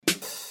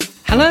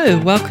Hello,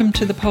 welcome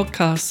to the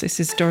podcast. This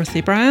is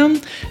Dorothy Brown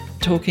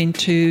talking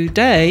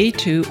today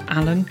to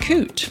Alan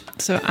Coote.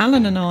 So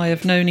Alan and I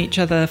have known each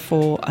other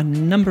for a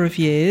number of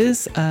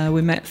years.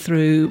 We met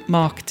through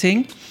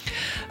marketing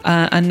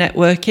and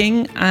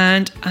networking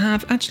and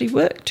have actually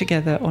worked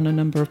together on a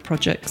number of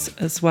projects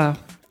as well.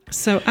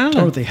 So Alan.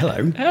 Dorothy,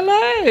 hello.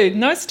 Hello,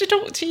 nice to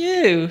talk to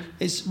you.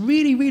 It's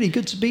really, really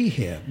good to be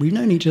here. We've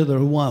known each other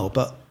a while,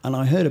 and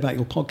I heard about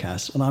your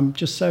podcast and I'm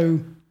just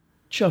so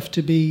chuffed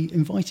to be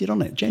invited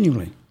on it,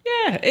 genuinely.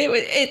 Yeah,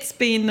 it's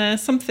been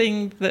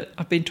something that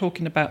I've been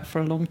talking about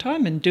for a long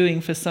time and doing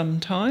for some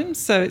time,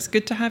 so it's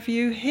good to have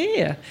you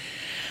here.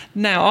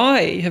 Now,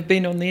 I have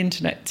been on the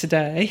internet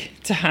today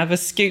to have a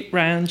scoop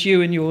round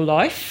you and your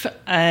life,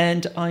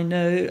 and I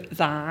know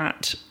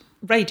that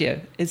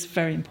radio is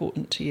very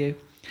important to you.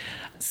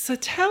 So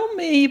tell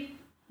me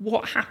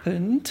what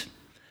happened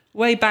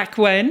way back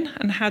when,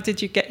 and how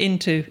did you get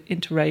into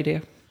radio?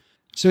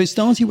 So it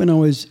started when I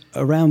was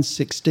around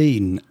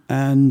 16,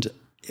 and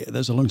that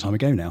was a long time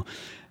ago now.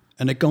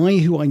 And a guy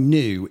who I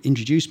knew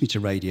introduced me to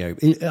radio,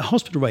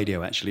 hospital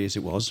radio actually, as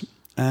it was.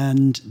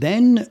 And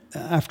then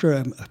after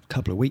a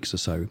couple of weeks or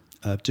so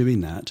of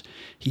doing that,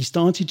 he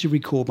started to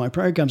record my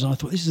programs. And I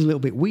thought, this is a little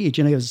bit weird.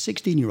 You know, as a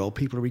 16-year-old,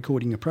 people are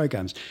recording your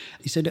programs.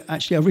 He said,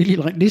 actually, I really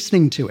like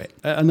listening to it.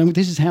 And then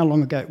this is how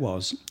long ago it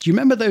was. Do you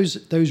remember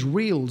those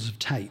reels of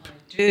tape?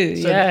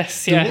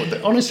 Yes, yeah.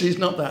 Honestly, it's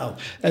not that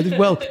old.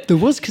 Well, there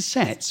was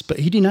cassettes, but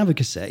he didn't have a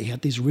cassette. He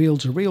had these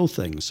reel-to-reel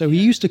things. So he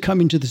used to come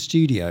into the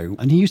studio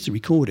and he used to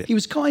record it. He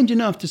was kind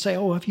enough to say,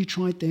 oh, have you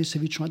tried this?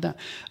 Have you tried that?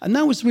 And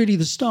that was really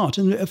the start.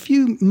 And a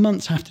few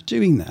months after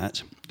doing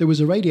that, there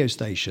was a radio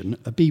station,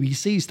 a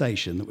BBC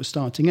station that was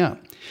starting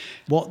up.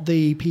 What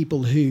the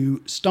people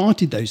who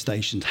started those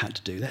stations had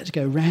to do, they had to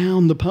go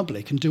around the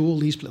public and do all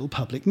these little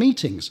public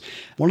meetings.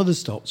 One of the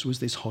stops was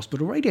this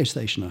hospital radio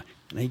station.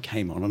 And he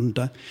came on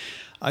and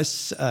I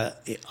was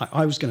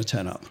going to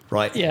turn up,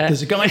 right? Yeah.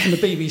 There's a guy from the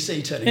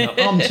BBC turning up.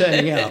 I'm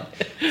turning up.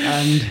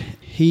 And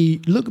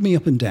he looked me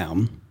up and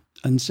down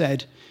and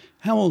said,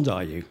 how old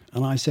are you?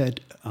 And I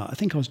said, I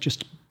think I was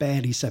just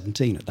barely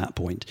 17 at that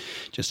point,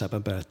 just had my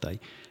birthday.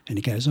 And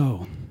he goes,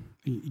 oh,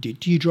 do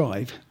you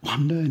drive? Oh,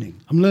 I'm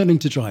learning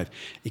to drive.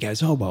 He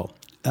goes, oh, well,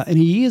 in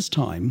a year's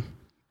time,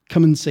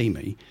 come and see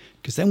me,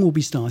 because then we'll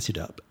be started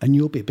up and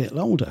you'll be a bit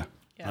older,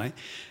 right?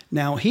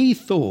 Now, he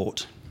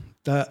thought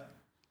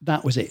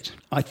that was it.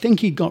 I think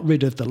he got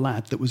rid of the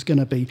lad that was going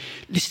to be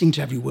listening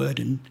to every word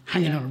and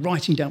hanging out and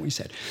writing down what he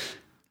said.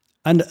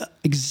 And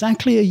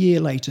exactly a year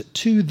later,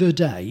 to the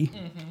day,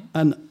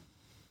 and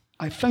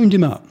I phoned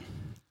him up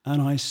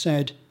and I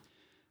said,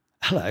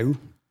 hello,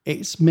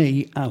 it's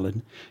me,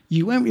 Alan.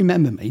 You won't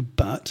remember me,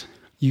 but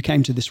you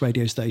came to this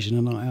radio station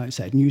and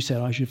and you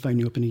said I should phone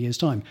you up in a year's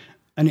time.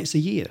 And it's a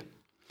year.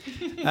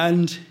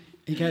 And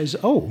he goes,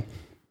 oh,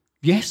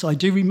 yes, I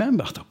do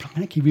remember. I thought,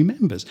 heck, he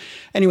remembers.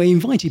 Anyway, he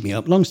invited me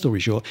up, long story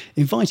short,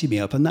 and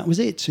that was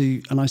it.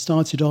 And I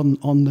started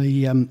on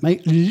the,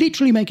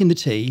 literally making the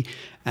tea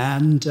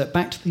and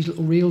back to these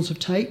little reels of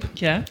tape.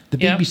 Yeah. The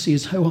BBC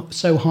is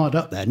so hard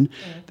up then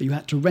that you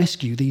had to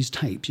rescue these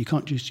tapes. You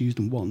can't just use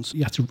them once.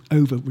 You have to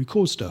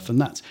over-record stuff. And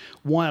that's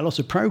why a lot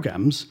of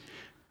programmes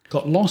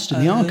got lost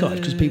in the archive,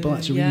 because people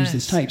had to reuse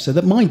this tape. So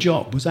that my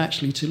job was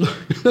actually to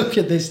look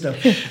at this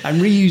stuff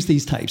and reuse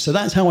these tapes. So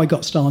that's how I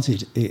got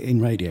started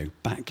in radio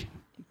back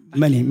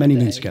many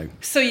moons ago.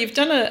 So you've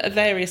done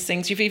various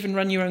things. You've even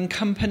run your own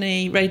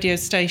company, radio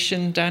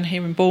station down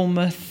here in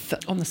Bournemouth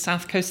on the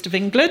south coast of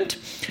England.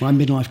 My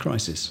midlife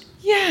crisis.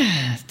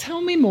 Yeah,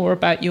 tell me more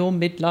about your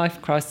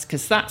midlife crisis,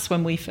 because that's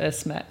when we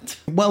first met.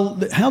 Well,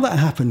 how that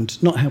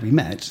happened, not how we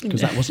met,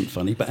 because that wasn't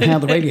funny, but how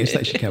the radio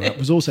station came up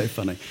was also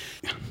funny.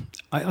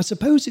 I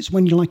suppose it's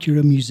when you're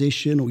a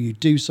musician or you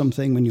do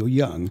something when you're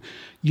young,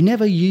 you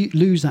never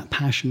lose that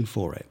passion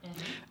for it.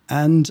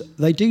 And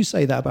they do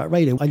say that about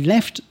radio. I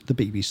left the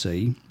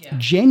BBC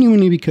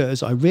genuinely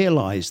because I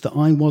realised that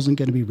I wasn't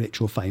going to be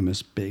rich or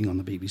famous being on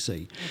the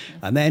BBC.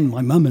 And then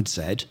my mum had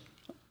said,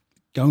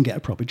 go and get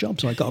a proper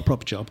job. So I got a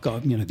proper job,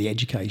 got the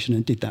education,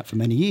 and did that for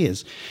many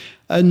years.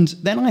 And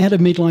then I had a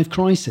midlife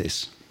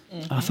crisis.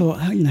 I thought,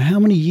 how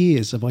many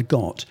years have I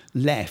got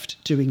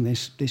left doing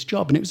this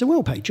job? And it was a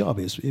well-paid job.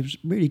 It was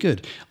really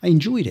good. I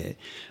enjoyed it.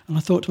 And I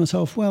thought to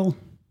myself, well,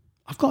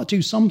 I've got to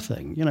do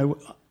something.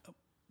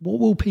 What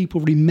will people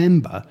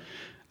remember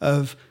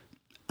of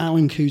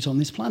Alan Coote on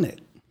this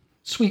planet?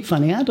 Sweet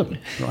funny Adam,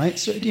 right?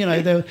 So,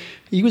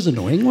 he was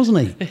annoying,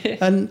 wasn't he?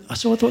 And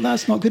so I thought,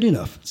 that's not good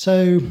enough.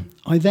 So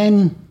I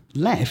then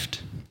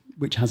left,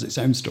 which has its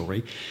own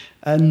story.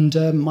 And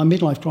my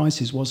midlife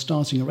crisis was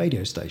starting a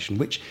radio station,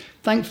 which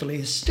thankfully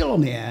is still on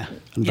the air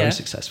and very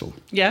successful.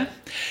 Yeah.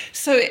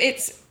 So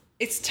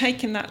it's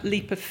taken that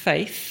leap of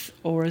faith,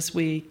 or as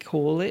we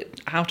call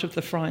it, out of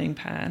the frying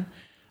pan.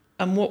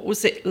 And what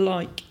was it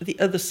like the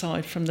other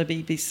side from the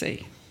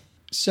BBC?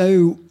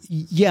 So,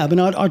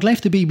 I'd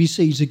left the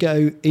BBC to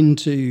go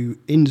into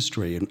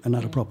industry and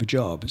had a proper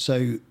job.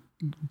 So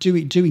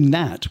doing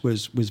that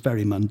was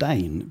very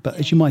mundane, but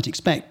as you might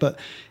expect, but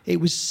it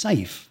was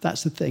safe.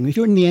 That's the thing. If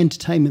you're in the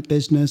entertainment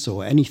business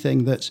or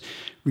anything that's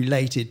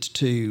related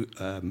to,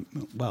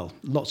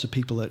 lots of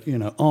people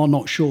that, are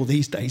not sure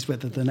these days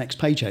whether the next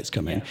paycheck's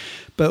coming. Yeah.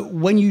 But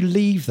when you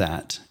leave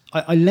that,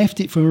 I left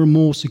it for a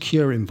more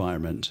secure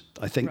environment.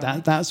 I think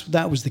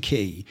that was the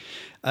key.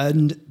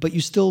 But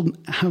you still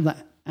have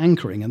that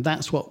anchoring, and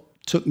that's what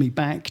took me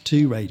back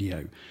to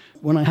radio.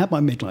 When I had my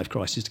midlife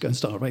crisis to go and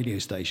start a radio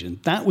station,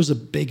 that was a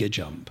bigger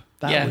jump.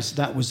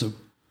 That was a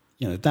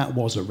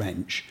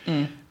wrench,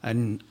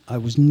 and I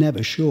was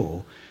never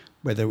sure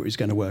whether it was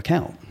going to work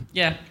out.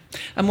 Yeah,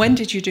 and when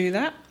did you do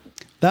that?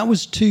 That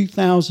was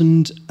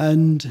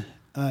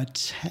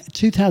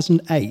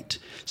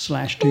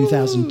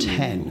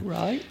 2008/2010.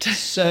 Right.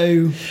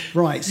 So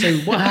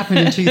what happened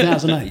in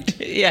 2008?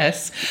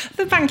 Yes,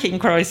 the banking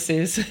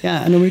crisis.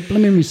 Yeah, and a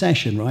blooming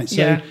recession, right?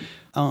 So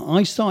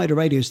I started a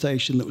radio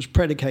station that was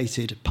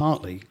predicated,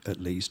 partly at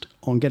least,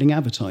 on getting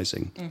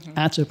advertising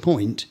at a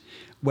point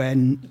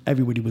when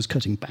everybody was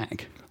cutting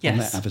back on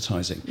their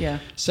advertising. Yeah.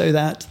 So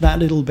that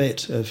little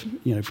bit of,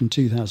 from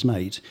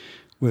 2008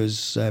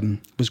 was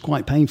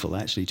quite painful,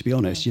 actually, to be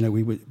honest.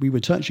 We were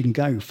touch and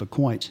go for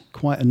quite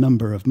a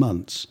number of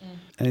months.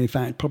 And in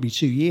fact, probably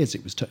 2 years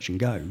it was touch and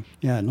go.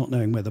 Yeah, not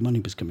knowing where the money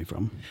was coming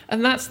from.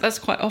 And that's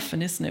quite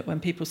often, isn't it,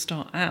 when people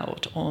start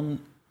out on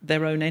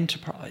their own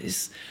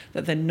enterprise,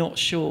 that they're not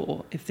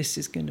sure if this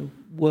is going to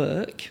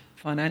work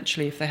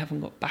financially, if they haven't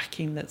got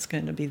backing that's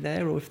going to be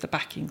there, or if the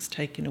backing's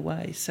taken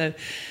away. So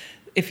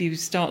if you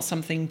start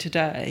something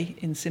today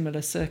in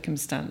similar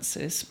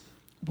circumstances,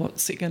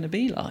 what's it going to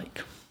be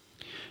like?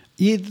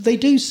 Yeah, they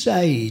do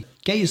say,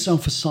 get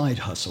yourself a side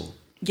hustle.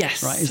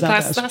 Yes, right?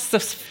 That's the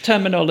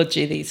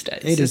terminology these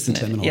days. It is the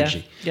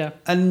terminology. Yeah.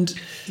 And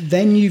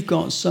then you've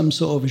got some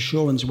sort of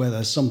assurance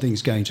whether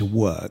something's going to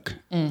work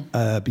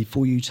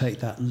before you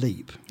take that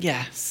leap.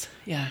 Yes,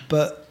 yeah.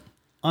 But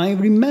I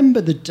remember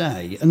the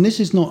day, and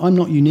I'm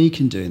not unique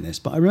in doing this,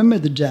 but I remember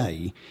the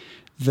day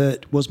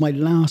that was my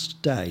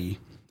last day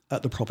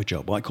at the proper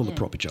job, what I call the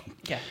proper job.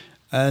 Yeah.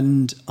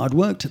 And I'd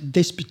worked at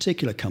this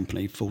particular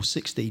company for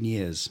 16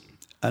 years,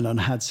 and I'd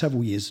had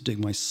several years of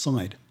doing my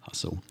side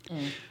hustle.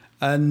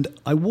 And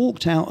I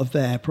walked out of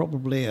there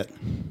probably at,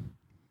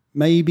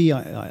 maybe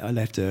I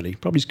left early,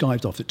 probably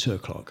skived off at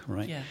 2:00,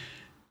 right? Yeah.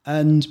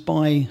 And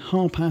by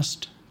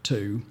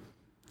 2:30,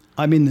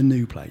 I'm in the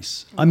new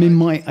place. Right. I'm in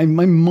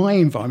my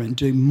environment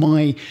doing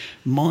my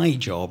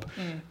job,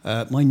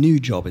 my new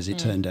job as it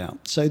turned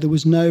out. So there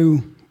was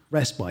no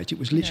respite. It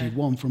was literally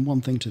from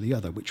one thing to the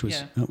other, which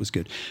was that was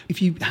good.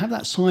 If you have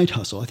that side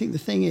hustle, I think the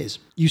thing is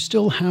you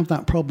still have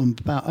that problem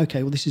about,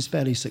 okay, well, this is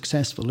fairly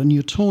successful, and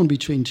you're torn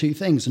between two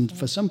things. And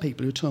for some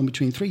people, you're torn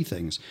between three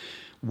things.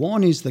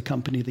 One is the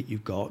company that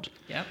you've got,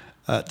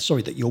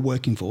 that you're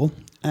working for,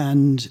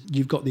 and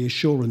you've got the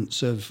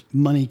assurance of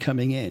money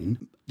coming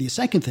in. The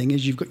second thing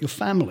is you've got your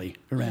family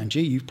around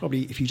you. You've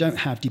probably, if you don't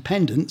have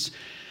dependents,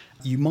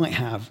 you might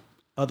have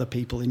other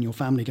people in your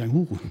family going,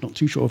 oh, not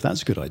too sure if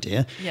that's a good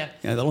idea. Yeah.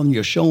 They're on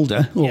your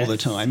shoulder all the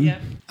time. Yeah.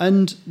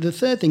 And the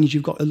third thing is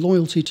you've got a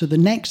loyalty to the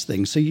next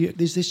thing. So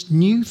there's this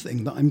new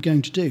thing that I'm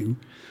going to do,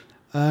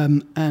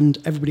 and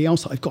everybody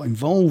else that I've got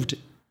involved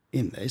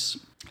in this,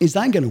 is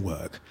that going to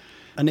work?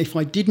 And if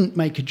I didn't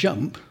make a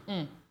jump,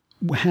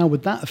 how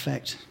would that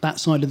affect that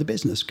side of the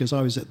business? Because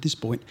I was at this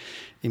point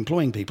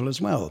employing people as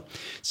well.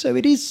 So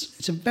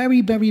it's a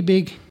very, very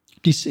big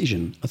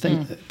decision, I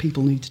think, that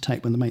people need to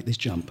take when they make this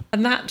jump.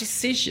 And that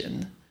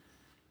decision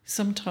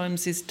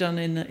sometimes is done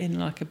in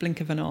like a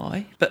blink of an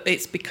eye, but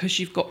it's because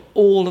you've got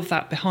all of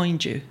that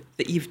behind you,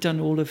 that you've done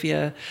all of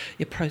your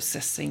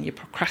processing, your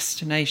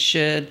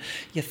procrastination,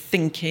 your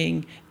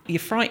thinking. You're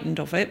frightened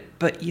of it,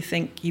 but you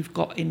think you've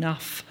got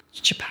enough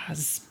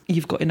chapaz,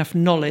 you've got enough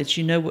knowledge,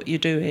 you know what you're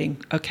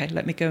doing. Okay,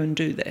 let me go and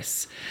do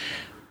this.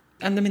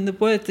 And I mean, the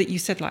word that you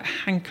said, like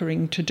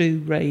hankering to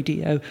do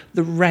radio,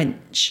 the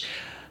wrench.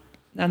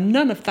 Now,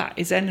 none of that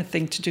is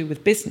anything to do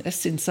with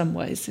business in some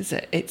ways, is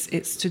it?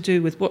 It's to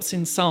do with what's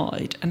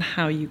inside and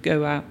how you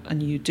go out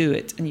and you do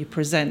it and you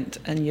present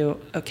and you're,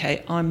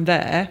 okay, I'm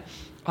there,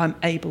 I'm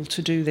able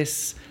to do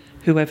this,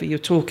 whoever you're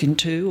talking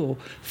to, or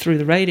through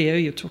the radio,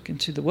 you're talking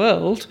to the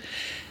world.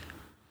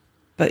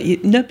 But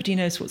nobody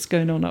knows what's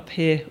going on up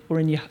here or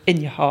in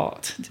your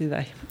heart, do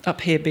they?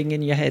 Up here being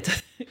in your head.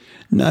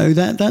 No,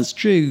 that's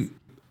true.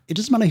 It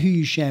doesn't matter who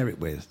you share it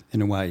with,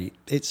 in a way.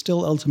 It's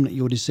still ultimately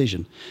your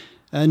decision.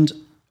 And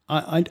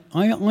I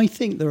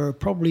think there are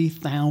probably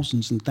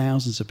thousands and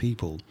thousands of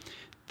people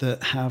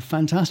that have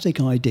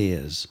fantastic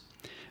ideas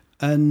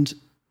and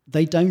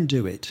they don't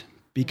do it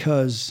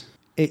because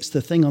it's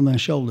the thing on their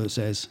shoulder that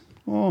says,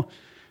 no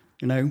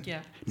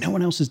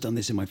one else has done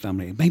this in my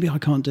family. Maybe I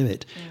can't do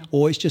it. Yeah.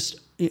 Or it's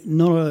just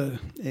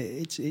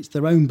it's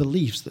their own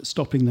beliefs that's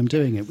stopping them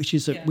doing it, which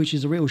is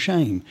a real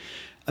shame.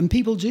 And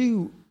people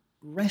do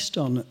rest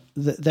on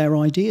their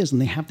ideas,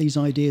 and they have these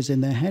ideas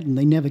in their head and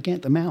they never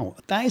get them out.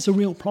 That is a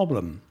real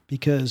problem,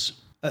 because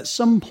at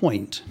some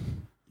point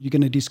you're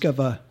going to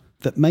discover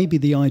that maybe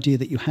the idea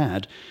that you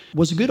had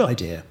was a good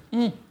idea.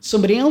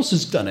 Somebody else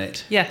has done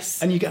it.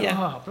 Yes. And you go,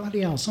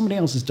 bloody hell, somebody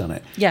else has done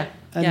it. Yeah.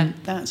 And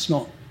that's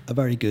not a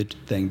very good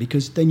thing,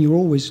 because then you're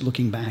always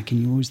looking back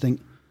and you always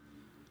think,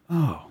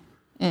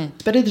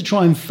 it's better to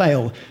try and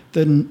fail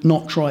than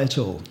not try at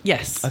all.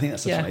 Yes. I think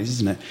that's the phrase,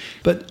 isn't it?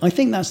 But I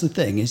think that's the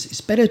thing, is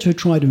it's better to have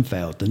tried and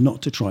failed than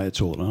not to try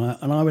at all.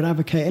 And I would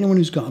advocate anyone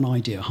who's got an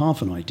idea,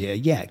 half an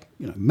idea,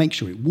 make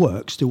sure it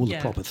works, do all the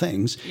proper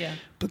things,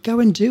 but go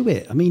and do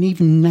it. I mean,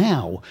 even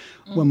now,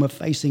 when we're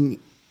facing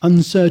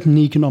uncertain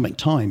economic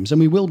times, and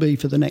we will be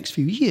for the next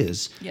few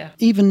years,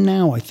 even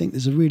now I think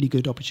there's a really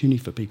good opportunity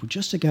for people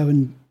just to go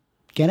and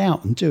get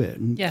out and do it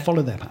and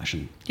follow their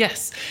passion.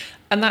 Yes.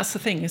 And that's the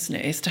thing, isn't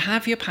it? Is to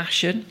have your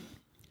passion,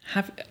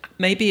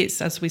 maybe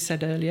it's, as we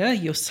said earlier,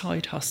 your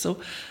side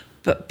hustle,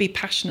 but be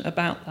passionate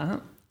about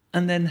that.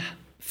 And then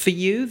for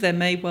you, there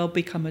may well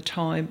become a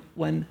time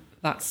when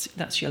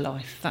that's your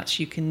life.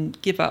 You can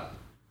give up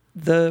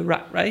the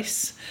rat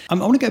race. I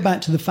want to go back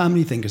to the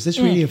family thing, because this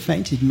really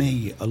affected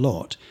me a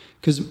lot.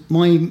 Because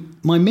my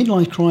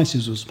midlife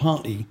crisis was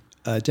partly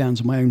down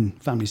to my own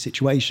family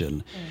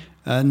situation.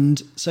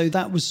 And so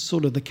that was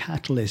sort of the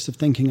catalyst of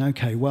thinking,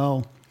 okay,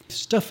 well,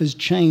 stuff has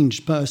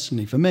changed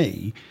personally for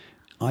me.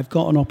 I've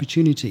got an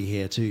opportunity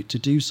here to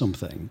do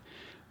something.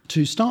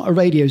 To start a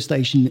radio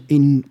station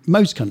in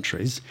most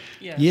countries,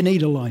 you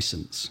need a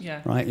license,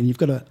 right? And you've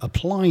got to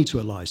apply to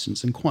a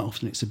license, and quite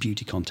often it's a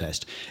beauty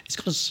contest. It's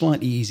got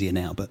slightly easier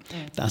now, but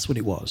that's what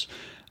it was.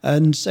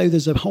 And so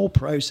there's a whole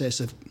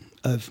process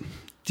of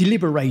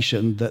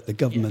deliberation that the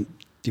government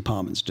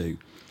departments do.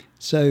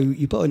 So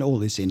you put all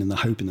this in the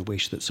hope and the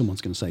wish that someone's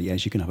going to say,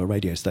 yes, you can have a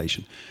radio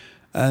station.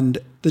 And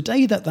the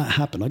day that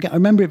happened, I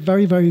remember it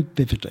very, very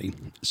vividly.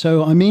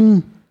 So I'm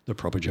in the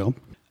proper job,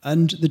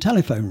 and the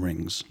telephone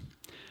rings.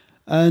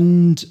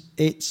 And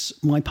it's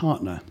my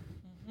partner.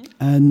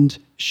 And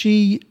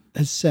she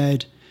has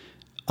said,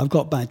 I've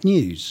got bad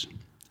news.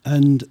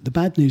 And the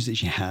bad news that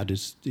she had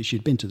is that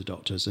she'd been to the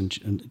doctors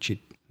and she'd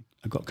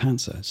got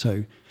cancer.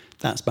 So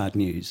that's bad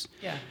news.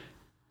 Yeah.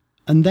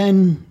 And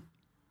then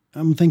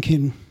I'm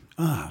thinking,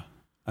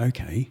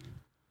 okay.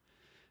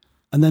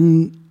 And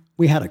then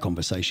we had a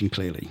conversation,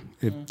 clearly,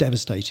 a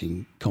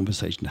devastating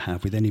conversation to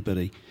have with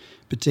anybody,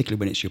 particularly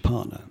when it's your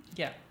partner.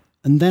 Yeah.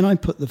 And then I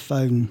put the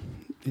phone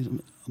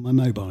on my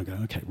mobile and go,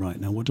 okay, right,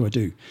 now what do I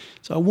do?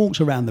 So I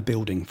walked around the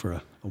building for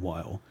a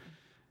while,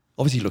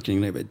 obviously looking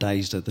a little bit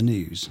dazed at the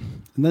news.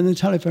 And then the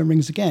telephone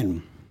rings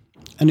again.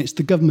 And it's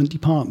the government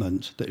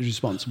department that is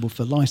responsible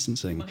for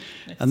licensing.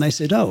 Yes. And they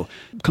said,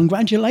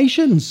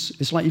 congratulations.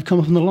 It's like you've come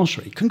up in the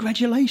lottery.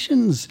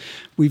 Congratulations.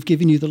 We've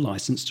given you the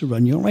license to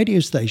run your radio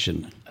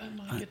station. Oh,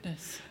 my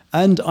goodness.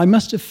 And I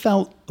must have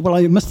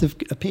I must have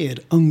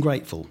appeared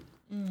ungrateful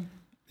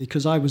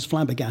because I was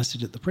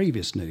flabbergasted at the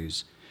previous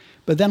news.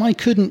 But then I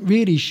couldn't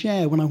really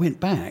share, when I went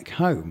back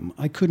home,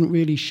 I couldn't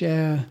really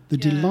share the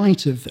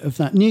delight of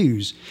that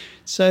news.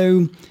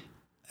 So,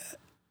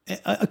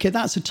 okay,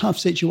 that's a tough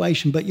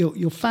situation, but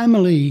your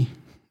family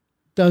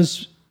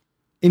does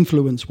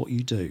influence what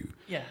you do.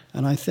 Yeah.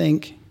 And I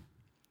think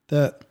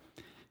that,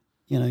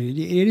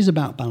 it is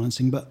about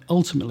balancing, but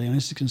ultimately, and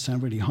this is going to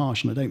sound really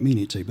harsh, and I don't mean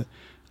it to, but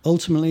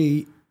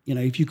ultimately,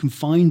 if you can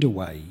find a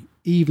way,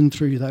 even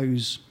through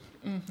those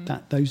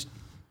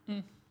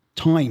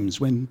times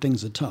when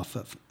things are tough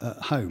at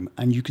home,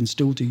 and you can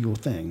still do your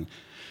thing,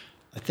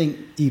 I think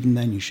even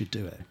then you should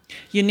do it.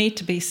 You need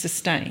to be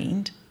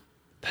sustained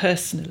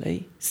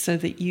personally so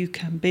that you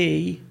can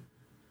be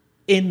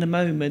in the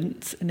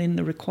moment and in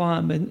the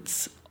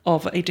requirements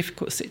of a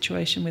difficult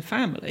situation with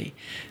family.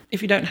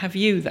 If you don't have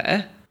you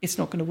there, it's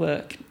not going to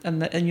work,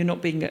 and you're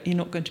not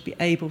going to be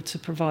able to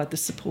provide the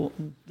support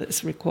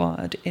that's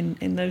required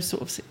in those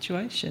sort of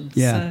situations.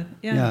 Yeah.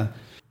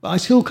 But I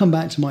still come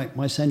back to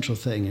my central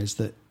thing is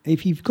that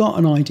if you've got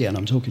an idea, and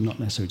I'm talking not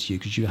necessarily to you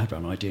because you have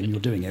an idea and you're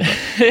doing it,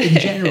 but in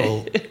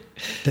general,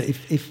 that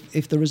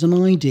if there is an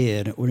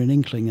idea or an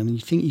inkling and you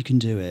think you can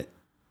do it,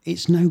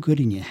 it's no good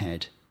in your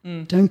head.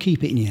 Don't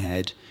keep it in your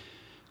head.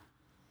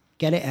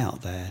 Get it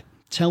out there.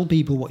 Tell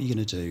people what you're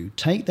going to do.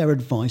 Take their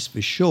advice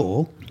for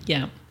sure.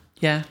 Yeah.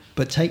 Yeah.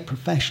 But take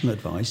professional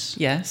advice.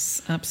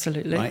 Yes,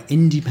 absolutely. Right?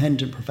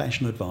 Independent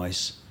professional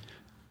advice.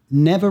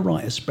 Never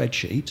write a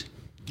spreadsheet.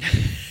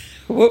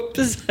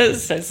 Whoops.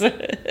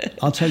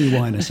 I'll tell you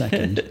why in a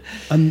second.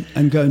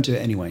 And go and do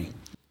it anyway.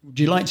 Would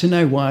you like to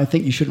know why I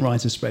think you shouldn't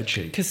write a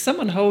spreadsheet? Because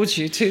someone holds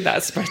you to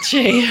that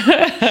spreadsheet.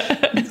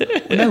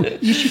 No,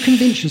 you should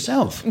convince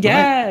yourself.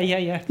 Yeah,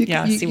 right?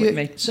 Yeah, I see what you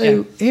mean.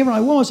 So here I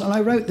was, and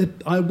I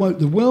wrote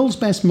the world's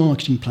best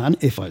marketing plan,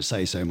 if I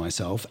say so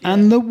myself,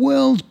 and the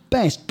world's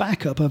best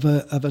backup of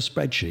a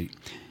spreadsheet.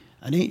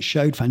 And it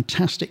showed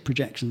fantastic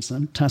projections,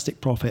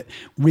 fantastic profit,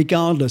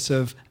 regardless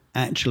of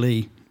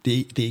actually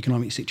the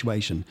economic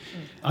situation.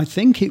 I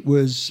think it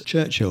was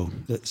Churchill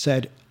that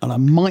said, and I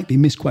might be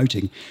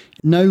misquoting,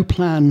 no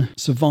plan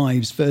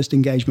survives first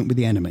engagement with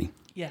the enemy.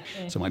 Yeah.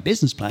 So my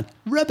business plan,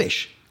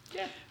 rubbish.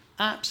 Yeah.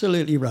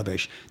 Absolutely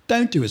rubbish.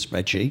 Don't do a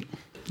spreadsheet.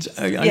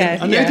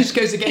 I know this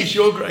goes against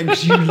your grain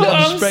because you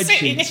love spreadsheets. I'm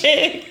sitting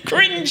here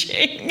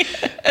cringing.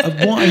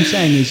 What I'm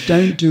saying is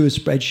don't do a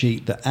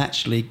spreadsheet that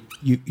actually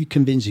you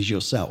convinces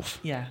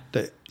yourself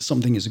that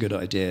something is a good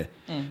idea.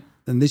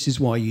 And this is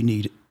why you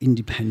need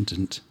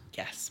independent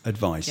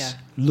advice. Yeah.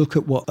 Look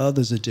at what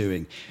others are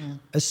doing.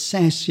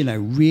 Assess,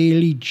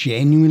 really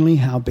genuinely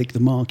how big the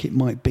market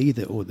might be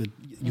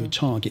your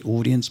target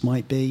audience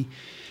might be.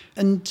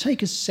 And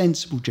take a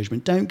sensible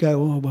judgment. Don't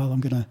go, I'm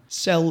going to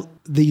sell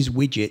these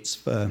widgets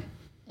for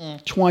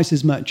twice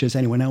as much as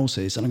anyone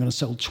else's, and I'm going to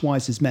sell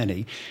twice as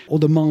many. Or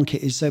the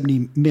market is so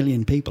many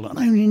million people, and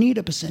I only need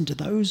 1% of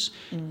those.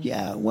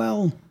 Yeah,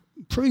 well,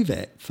 prove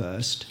it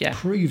first. Yeah.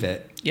 Prove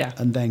it. Yeah.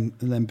 And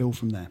then build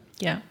from there.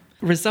 Yeah.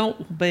 Result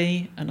will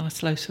be a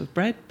nice loaf of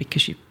bread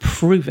because you've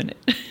proven it.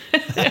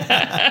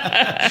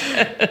 I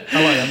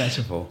like that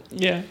metaphor.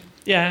 Yeah.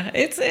 Yeah.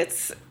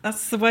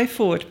 That's the way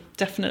forward,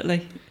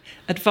 definitely.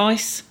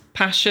 Advice,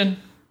 passion,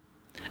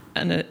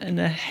 and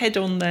a head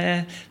on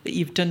there that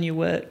you've done your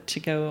work to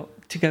go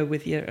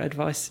with your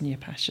advice and your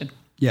passion.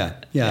 Yeah,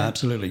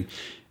 absolutely.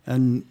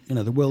 And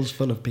the world's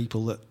full of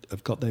people that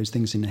have got those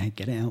things in their head.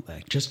 Get it out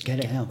there. Just get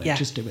it out there. Yeah.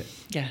 Just do it.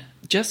 Yeah,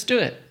 just do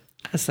it,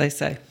 as they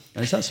say.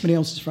 Is that somebody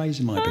else's phrase?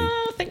 It might be.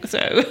 I think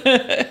so.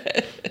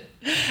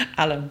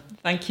 Alan,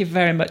 thank you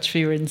very much for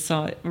your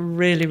insight.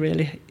 Really,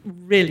 really,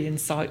 really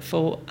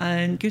insightful,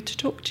 and good to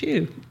talk to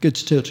you. Good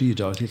to talk to you,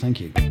 Dorothy. Thank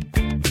you.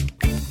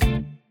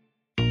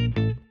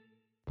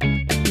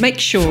 Make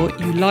sure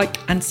you like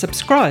and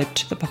subscribe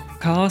to the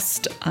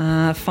podcast.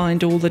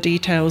 Find all the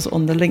details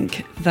on the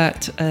link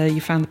that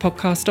you found the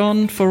podcast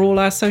on for all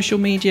our social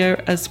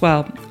media as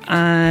well.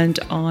 And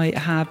I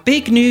have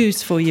big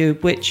news for you,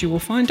 which you will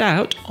find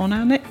out on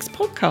our next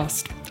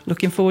podcast.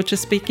 Looking forward to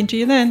speaking to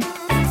you then.